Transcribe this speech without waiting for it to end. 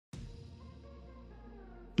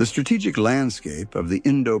The strategic landscape of the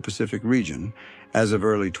Indo-Pacific region as of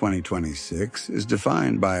early 2026 is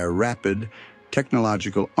defined by a rapid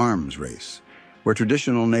technological arms race, where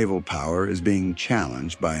traditional naval power is being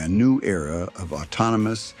challenged by a new era of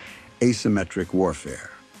autonomous, asymmetric warfare.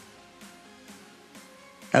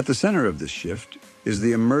 At the center of this shift is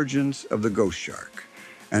the emergence of the Ghost Shark,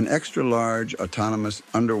 an extra-large autonomous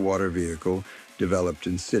underwater vehicle developed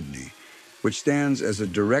in Sydney, which stands as a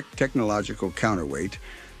direct technological counterweight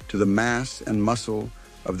to the mass and muscle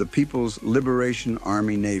of the People's Liberation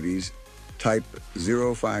Army Navy's Type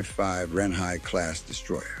 055 Renhai-class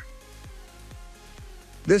destroyer.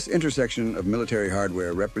 This intersection of military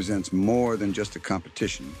hardware represents more than just a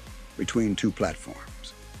competition between two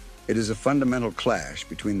platforms. It is a fundamental clash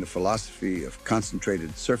between the philosophy of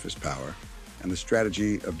concentrated surface power and the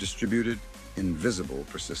strategy of distributed, invisible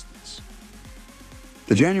persistence.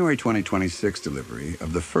 The January 2026 delivery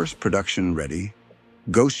of the first production-ready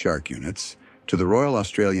Ghost Shark units to the Royal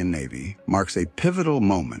Australian Navy marks a pivotal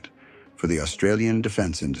moment for the Australian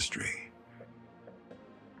defence industry.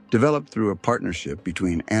 Developed through a partnership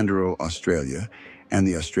between Anduril Australia and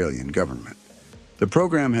the Australian government, the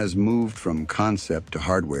program has moved from concept to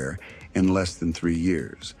hardware in less than 3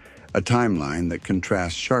 years, a timeline that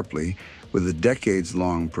contrasts sharply with the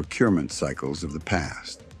decades-long procurement cycles of the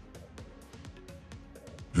past.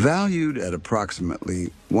 Valued at approximately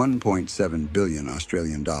 1.7 billion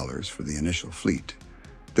Australian dollars for the initial fleet,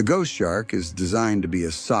 the Ghost Shark is designed to be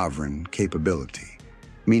a sovereign capability,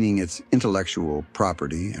 meaning its intellectual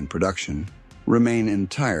property and production remain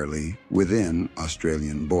entirely within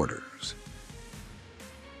Australian borders.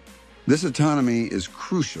 This autonomy is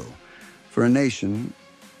crucial for a nation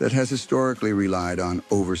that has historically relied on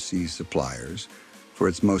overseas suppliers for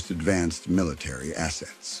its most advanced military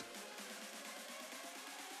assets.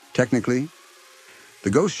 Technically, the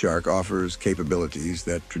Ghost Shark offers capabilities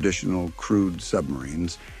that traditional crewed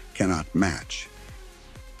submarines cannot match.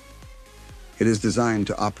 It is designed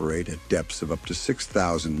to operate at depths of up to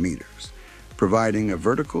 6,000 meters, providing a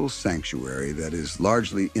vertical sanctuary that is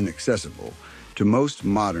largely inaccessible to most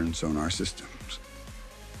modern sonar systems.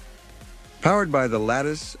 Powered by the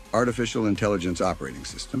Lattice artificial intelligence operating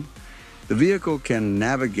system, the vehicle can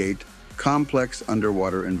navigate complex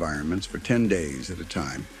underwater environments for 10 days at a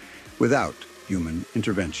time without human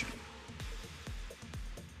intervention.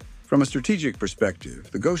 From a strategic perspective,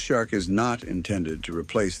 the Ghost Shark is not intended to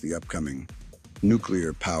replace the upcoming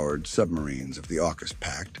nuclear-powered submarines of the AUKUS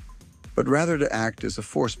Pact, but rather to act as a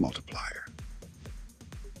force multiplier.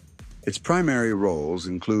 Its primary roles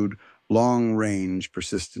include long-range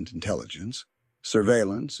persistent intelligence,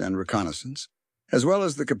 surveillance and reconnaissance, as well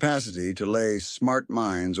as the capacity to lay smart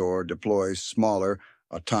mines or deploy smaller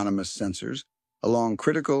autonomous sensors along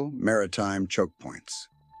critical maritime choke points.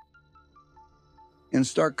 In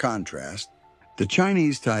stark contrast, the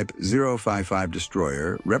Chinese Type 055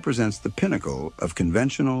 destroyer represents the pinnacle of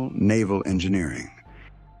conventional naval engineering.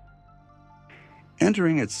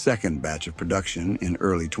 Entering its second batch of production in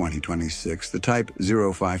early 2026, the Type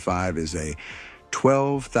 055 is a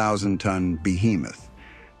 12,000-ton behemoth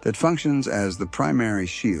that functions as the primary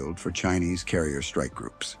shield for Chinese carrier strike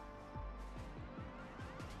groups.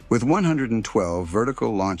 With 112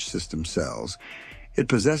 vertical launch system cells, it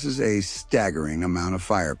possesses a staggering amount of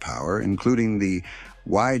firepower, including the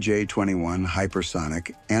YJ-21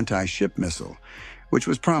 hypersonic anti-ship missile, which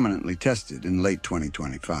was prominently tested in late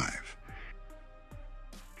 2025.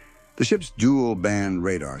 The ship's dual-band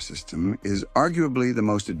radar system is arguably the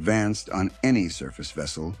most advanced on any surface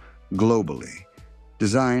vessel globally,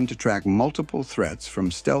 designed to track multiple threats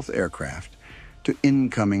from stealth aircraft to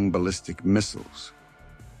incoming ballistic missiles.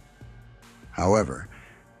 However,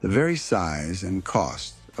 the very size and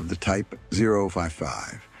cost of the Type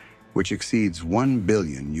 055, which exceeds $1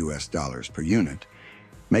 billion per unit,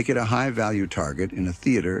 make it a high-value target in a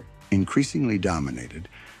theater increasingly dominated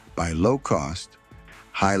by low-cost,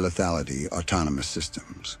 high-lethality autonomous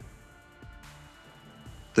systems.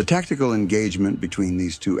 The tactical engagement between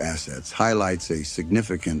these two assets highlights a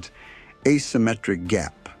significant asymmetric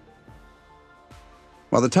gap.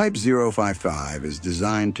 While the Type 055 is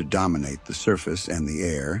designed to dominate the surface and the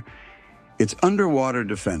air, its underwater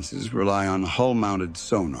defenses rely on hull-mounted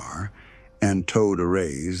sonar and towed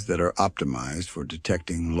arrays that are optimized for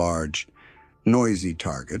detecting large, noisy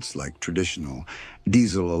targets like traditional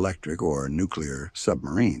diesel-electric or nuclear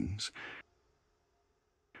submarines.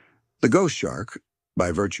 The Ghost Shark,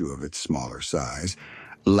 by virtue of its smaller size,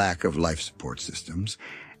 lack of life support systems,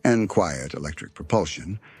 and quiet electric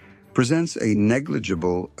propulsion, presents a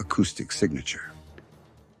negligible acoustic signature.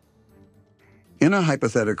 In a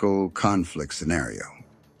hypothetical conflict scenario,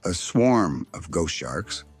 a swarm of Ghost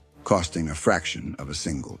Sharks, costing a fraction of a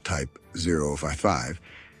single Type 055,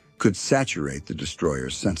 could saturate the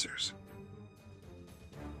destroyer's sensors.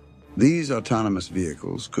 These autonomous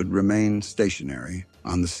vehicles could remain stationary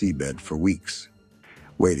on the seabed for weeks,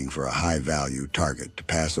 waiting for a high-value target to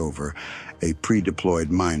pass over a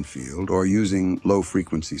pre-deployed minefield or using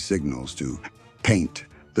low-frequency signals to paint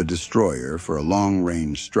the destroyer for a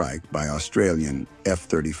long-range strike by Australian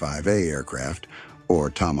F-35A aircraft or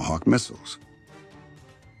Tomahawk missiles.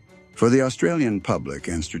 For the Australian public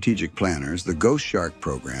and strategic planners, the Ghost Shark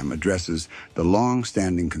program addresses the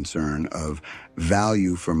long-standing concern of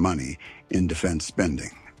value for money in defense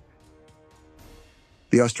spending.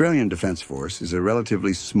 The Australian Defence Force is a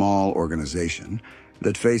relatively small organization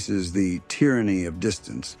that faces the tyranny of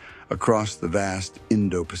distance across the vast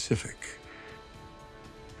Indo-Pacific.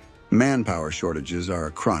 Manpower shortages are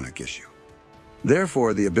a chronic issue.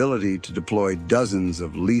 Therefore, the ability to deploy dozens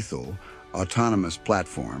of lethal, autonomous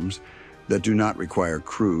platforms that do not require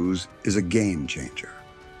crews is a game changer.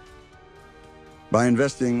 By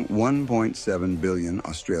investing 1.7 billion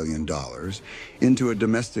Australian dollars into a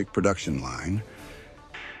domestic production line,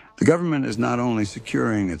 the government is not only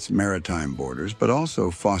securing its maritime borders, but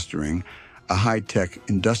also fostering a high-tech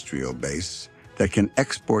industrial base that can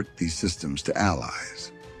export these systems to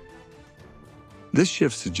allies. This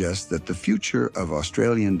shift suggests that the future of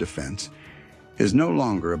Australian defense is no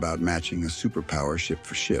longer about matching a superpower ship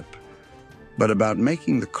for ship, but about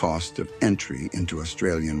making the cost of entry into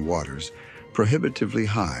Australian waters prohibitively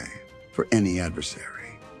high for any adversary.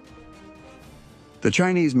 The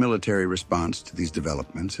Chinese military response to these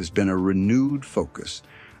developments has been a renewed focus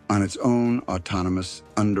on its own autonomous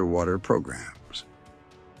underwater programs.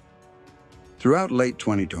 Throughout late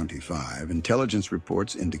 2025, intelligence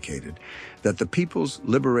reports indicated that the People's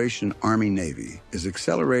Liberation Army Navy is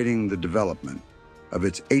accelerating the development of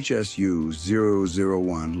its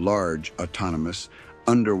HSU-001 large autonomous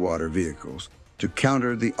underwater vehicles to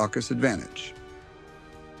counter the AUKUS advantage.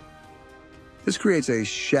 This creates a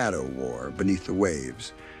shadow war beneath the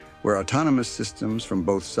waves, where autonomous systems from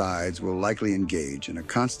both sides will likely engage in a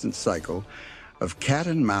constant cycle of cat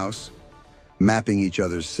and mouse, mapping each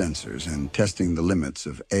other's sensors and testing the limits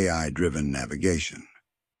of AI-driven navigation.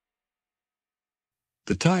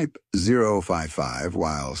 The Type 055,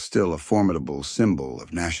 while still a formidable symbol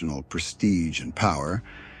of national prestige and power,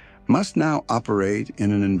 must now operate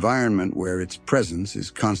in an environment where its presence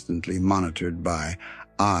is constantly monitored by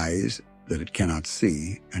eyes that it cannot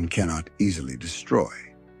see and cannot easily destroy.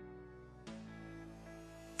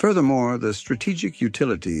 Furthermore, the strategic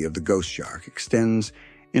utility of the Ghost Shark extends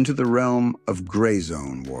into the realm of gray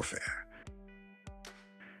zone warfare.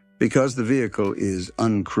 Because the vehicle is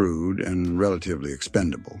uncrewed and relatively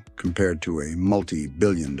expendable compared to a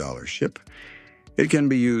multi-billion-dollar ship, it can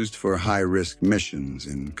be used for high-risk missions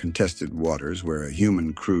in contested waters where a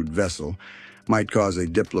human-crewed vessel might cause a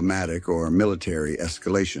diplomatic or military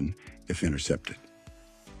escalation if intercepted.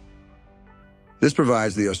 This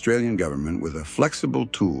provides the Australian government with a flexible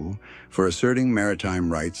tool for asserting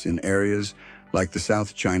maritime rights in areas like the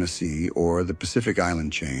South China Sea or the Pacific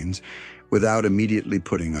Island chains without immediately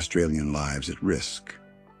putting Australian lives at risk.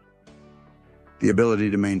 The ability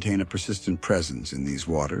to maintain a persistent presence in these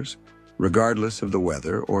waters, regardless of the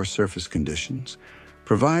weather or surface conditions,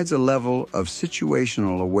 provides a level of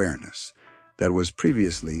situational awareness that was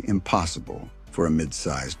previously impossible for a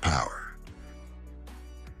mid-sized power.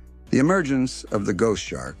 The emergence of the Ghost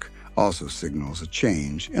Shark also signals a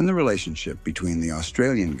change in the relationship between the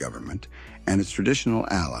Australian government and its traditional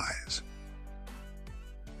allies.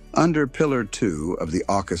 Under Pillar 2 of the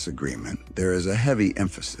AUKUS agreement, there is a heavy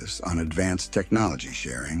emphasis on advanced technology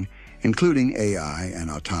sharing, including AI and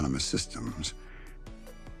autonomous systems.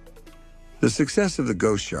 The success of the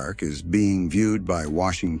Ghost Shark is being viewed by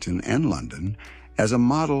Washington and London as a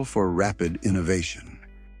model for rapid innovation.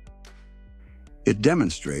 It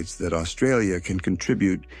demonstrates that Australia can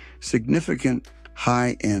contribute significant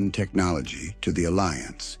high-end technology to the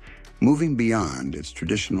alliance, moving beyond its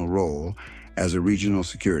traditional role as a regional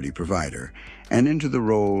security provider and into the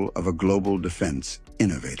role of a global defense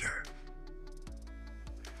innovator.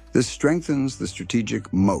 This strengthens the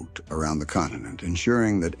strategic moat around the continent,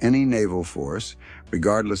 ensuring that any naval force,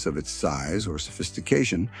 regardless of its size or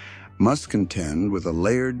sophistication, must contend with a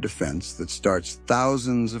layered defense that starts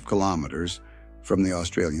thousands of kilometers from the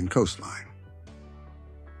Australian coastline.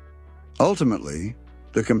 Ultimately,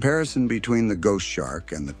 the comparison between the Ghost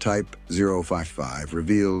Shark and the Type 055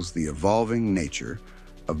 reveals the evolving nature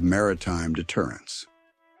of maritime deterrence.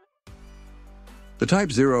 The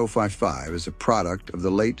Type 055 is a product of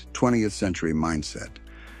the late 20th century mindset,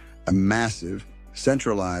 a massive,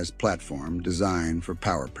 centralized platform designed for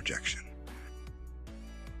power projection.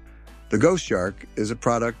 The Ghost Shark is a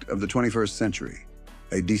product of the 21st century,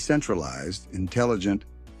 a decentralized, intelligent,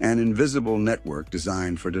 and invisible network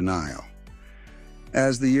designed for denial.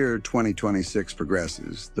 As the year 2026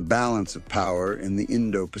 progresses, the balance of power in the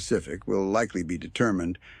Indo-Pacific will likely be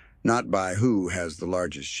determined not by who has the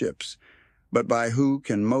largest ships, but by who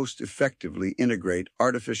can most effectively integrate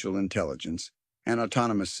artificial intelligence and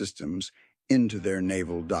autonomous systems into their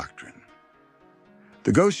naval doctrine.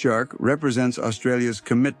 The Ghost Shark represents Australia's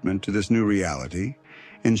commitment to this new reality,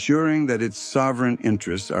 ensuring that its sovereign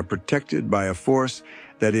interests are protected by a force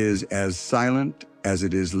that is as silent as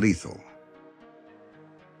it is lethal.